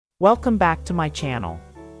Welcome back to my channel.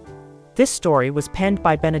 This story was penned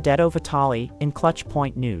by Benedetto Vitali in Clutch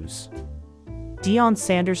Point News. Deion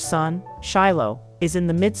Sanders' son, Shilo, is in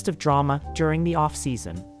the midst of drama during the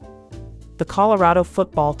offseason. The Colorado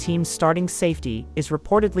football team's starting safety is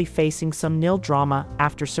reportedly facing some NIL drama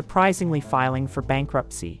after surprisingly filing for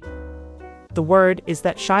bankruptcy. The word is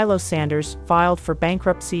that Shilo Sanders filed for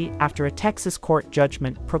bankruptcy after a Texas court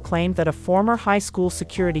judgment proclaimed that a former high school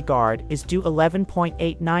security guard is due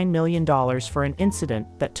 $11.89 million for an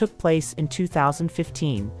incident that took place in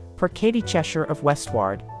 2015, per Katie Cheshire of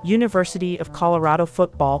Westword. University of Colorado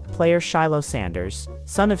football player Shilo Sanders,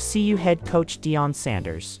 son of CU head coach Deion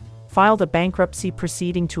Sanders, filed a bankruptcy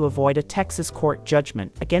proceeding to avoid a Texas court judgment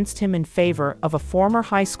against him in favor of a former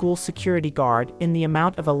high school security guard in the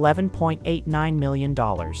amount of $11.89 million.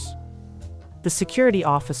 The security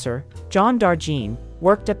officer, John Darjeann,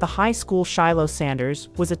 worked at the high school Shilo Sanders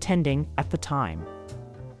was attending at the time.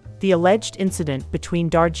 The alleged incident between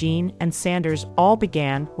Darjeann and Sanders all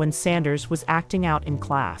began when Sanders was acting out in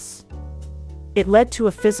class. It led to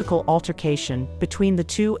a physical altercation between the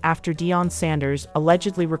two after Deion Sanders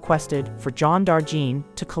allegedly requested for John Darjean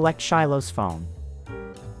to collect Shilo's phone.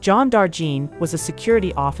 John Darjean was a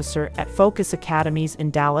security officer at Focus Academies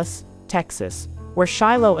in Dallas, Texas, where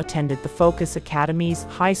Shilo attended the Focus Academies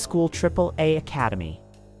High School AAA Academy.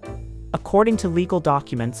 According to legal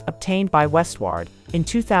documents obtained by Westword, in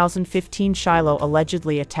 2015 Shilo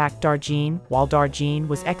allegedly attacked Darjeann while Darjeann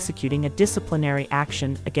was executing a disciplinary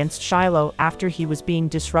action against Shilo after he was being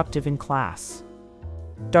disruptive in class.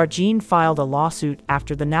 Darjeann filed a lawsuit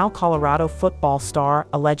after the now Colorado football star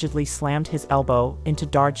allegedly slammed his elbow into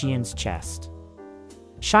Darjeann's chest.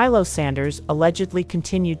 Shilo Sanders allegedly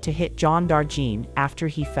continued to hit John Darjeann after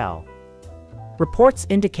he fell. Reports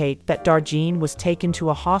indicate that Darjeann was taken to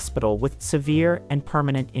a hospital with severe and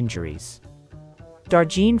permanent injuries.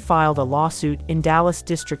 Darjeann filed a lawsuit in Dallas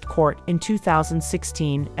District Court in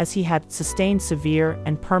 2016 as he had sustained severe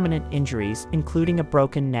and permanent injuries including a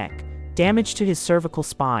broken neck, damage to his cervical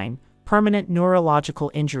spine, permanent neurological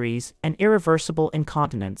injuries, and irreversible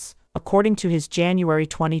incontinence, according to his January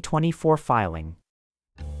 2024 filing.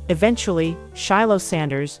 Eventually, Shilo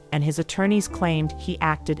Sanders and his attorneys claimed he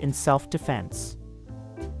acted in self-defense.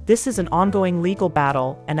 This is an ongoing legal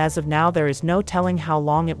battle, and as of now there is no telling how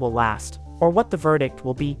long it will last, or what the verdict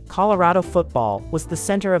will be. Colorado football was the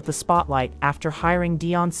center of the spotlight after hiring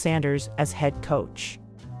Deion Sanders as head coach.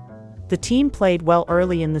 The team played well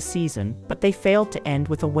early in the season, but they failed to end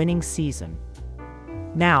with a winning season.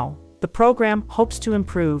 Now, the program hopes to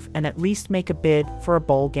improve and at least make a bid for a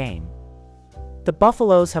bowl game. The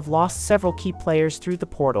Buffaloes have lost several key players through the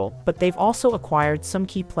portal, but they've also acquired some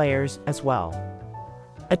key players as well.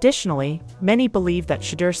 Additionally, many believe that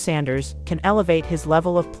Shilo Sanders can elevate his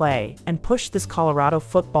level of play and push this Colorado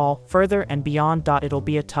football further and beyond. It'll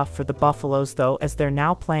be tough for the Buffaloes though, as they're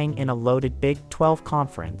now playing in a loaded Big 12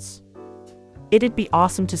 conference. It'd be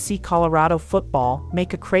awesome to see Colorado football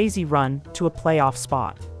make a crazy run to a playoff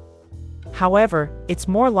spot. However, it's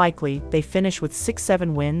more likely they finish with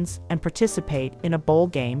 6-7 wins and participate in a bowl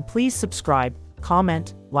game. Please subscribe,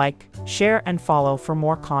 comment, like, share and follow for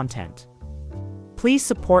more content. Please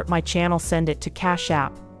support my channel. Send it to Cash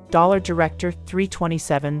App, $Director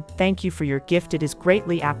 327. Thank you for your gift. It is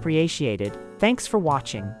greatly appreciated. Thanks for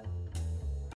watching.